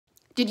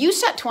Did you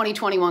set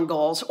 2021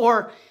 goals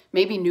or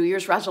maybe New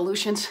Year's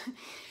resolutions?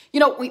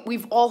 You know,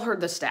 we've all heard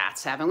the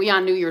stats, haven't we,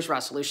 on New Year's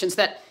resolutions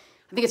that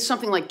I think it's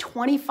something like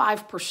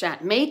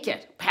 25% make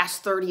it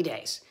past 30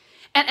 days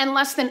and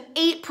less than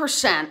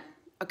 8%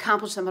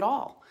 accomplish them at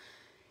all.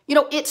 You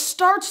know, it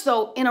starts,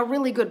 though, in a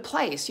really good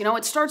place. You know,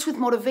 it starts with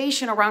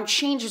motivation around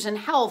changes in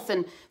health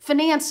and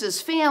finances,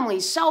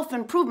 family,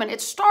 self-improvement. It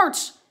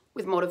starts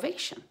with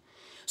motivation.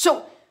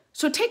 So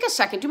take a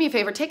second, do me a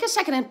favor, take a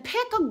second and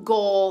pick a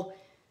goal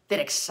that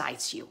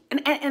excites you.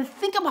 And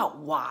think about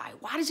why.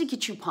 Why does it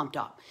get you pumped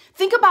up?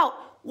 Think about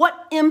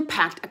what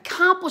impact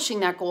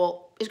accomplishing that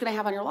goal is going to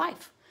have on your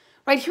life.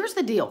 Right? Here's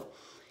the deal.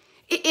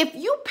 If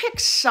you pick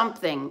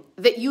something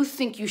that you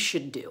think you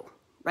should do,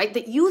 right,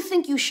 that you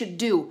think you should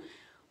do,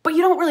 but you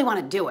don't really want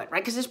to do it,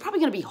 right, because it's probably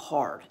going to be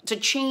hard. It's a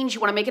change,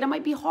 you want to make it, it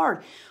might be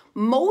hard.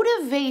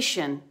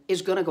 Motivation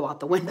is going to go out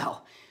the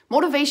window.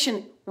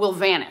 Motivation will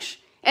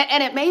vanish,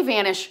 and it may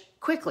vanish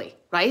quickly,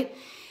 right?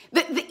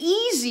 The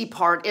easy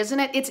part, isn't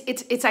it?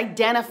 It's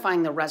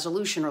identifying the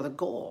resolution or the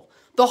goal.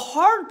 The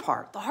hard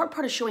part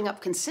is showing up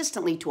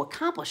consistently to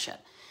accomplish it.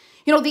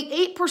 You know,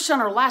 the 8%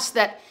 or less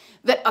that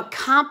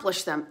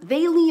accomplish them,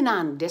 they lean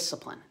on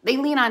discipline. They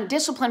lean on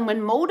discipline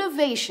when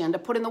motivation to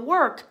put in the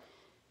work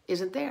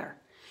isn't there.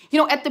 You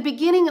know, at the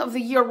beginning of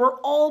the year, we're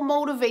all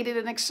motivated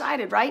and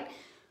excited, right?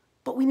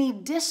 But we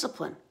need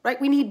discipline,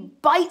 right? We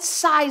need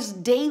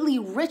bite-sized daily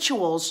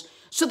rituals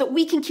so that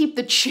we can keep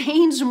the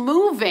chains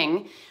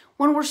moving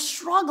when we're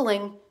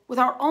struggling with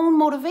our own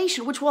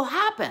motivation, which will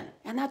happen,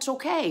 and that's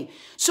okay.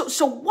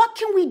 So what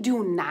can we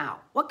do now?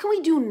 What can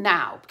we do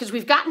now? Because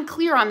we've gotten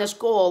clear on this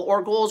goal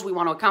or goals we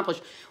want to accomplish.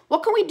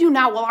 What can we do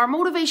now while our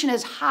motivation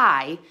is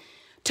high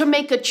to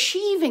make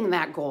achieving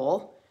that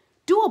goal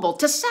doable,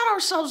 to set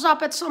ourselves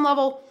up at some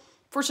level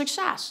for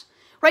success,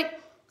 right?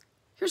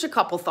 Here's a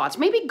couple thoughts.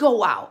 Maybe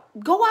go out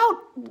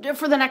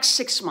for the next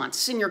 6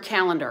 months in your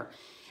calendar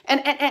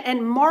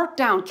and mark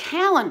down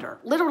calendar,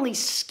 literally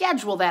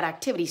schedule that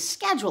activity,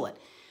 schedule it.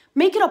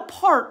 Make it a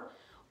part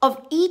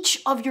of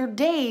each of your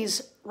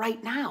days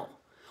right now.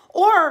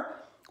 Or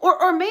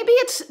maybe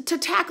it's to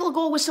tackle a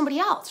goal with somebody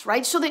else,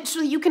 right? So that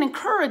you can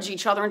encourage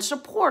each other and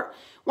support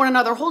one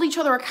another, hold each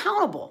other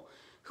accountable.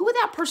 Who would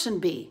that person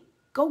be?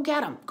 Go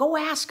get them. Go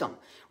ask them,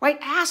 right?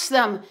 Ask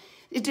them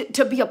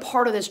to be a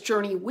part of this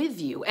journey with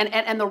you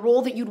and the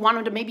role that you'd want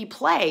them to maybe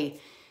play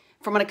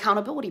from an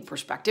accountability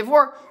perspective.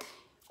 Or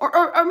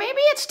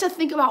maybe it's to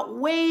think about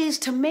ways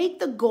to make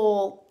the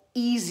goal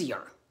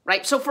easier,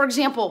 right? So for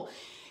example,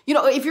 you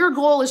know, if your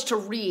goal is to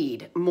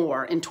read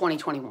more in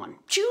 2021,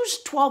 choose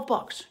 12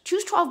 books.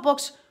 Choose 12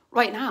 books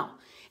right now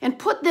and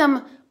put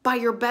them by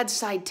your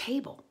bedside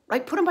table,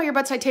 right? Put them by your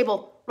bedside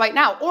table right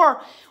now.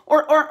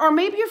 Or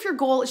maybe if your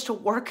goal is to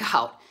work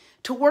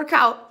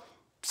out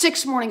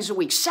 6 mornings a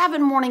week,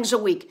 7 mornings a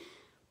week,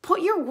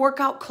 put your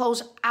workout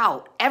clothes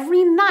out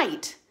every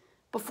night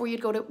before you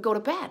go to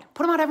bed.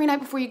 Put them out every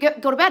night before you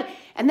go to bed.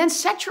 And then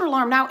set your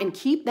alarm now and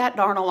keep that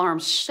darn alarm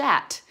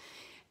set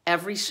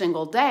every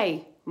single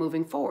day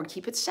moving forward.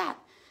 Keep it set.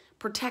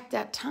 Protect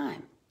that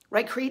time,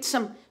 right? Create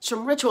some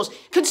rituals.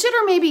 Consider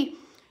maybe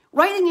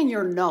writing in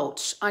your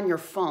notes on your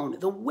phone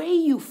the way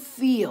you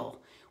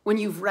feel when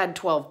you've read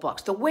 12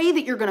 books, the way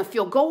that you're going to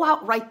feel. Go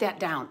out, write that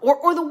down.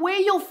 Or the way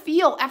you'll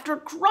feel after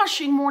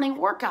crushing morning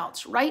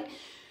workouts, right?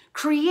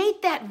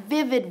 Create that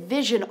vivid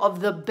vision of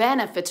the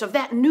benefits of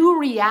that new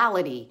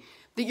reality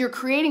that you're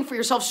creating for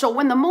yourself. So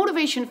when the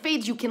motivation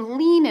fades, you can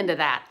lean into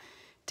that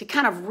to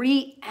kind of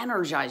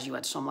re-energize you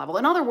at some level.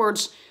 In other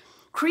words,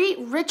 create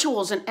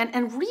rituals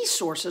and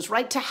resources,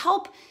 right, to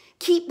help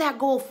keep that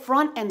goal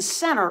front and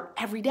center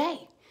every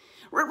day.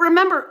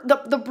 Remember,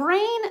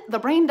 the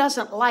brain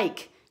doesn't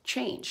like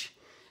change.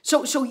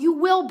 So you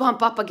will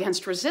bump up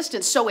against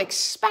resistance. So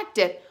expect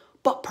it,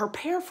 but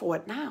prepare for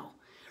it now.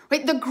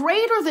 Right? The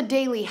greater the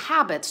daily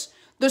habits,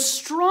 the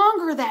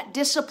stronger that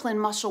discipline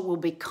muscle will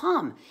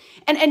become.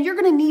 And you're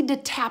going to need to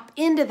tap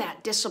into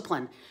that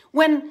discipline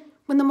when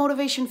the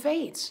motivation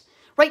fades.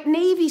 Right?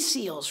 Navy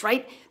SEALs,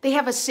 right? They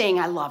have a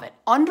saying, I love it.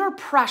 Under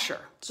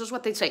pressure, this is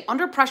what they say,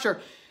 under pressure,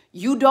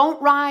 you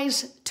don't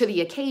rise to the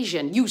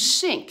occasion, you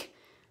sink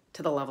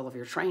to the level of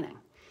your training.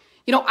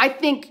 You know, I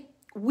think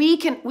we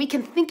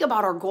can think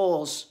about our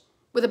goals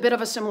with a bit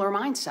of a similar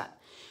mindset.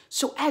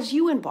 So as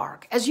you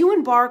embark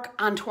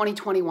on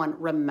 2021,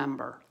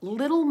 remember,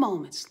 little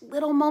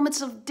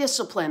moments of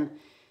discipline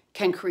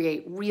can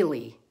create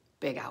really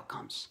big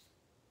outcomes.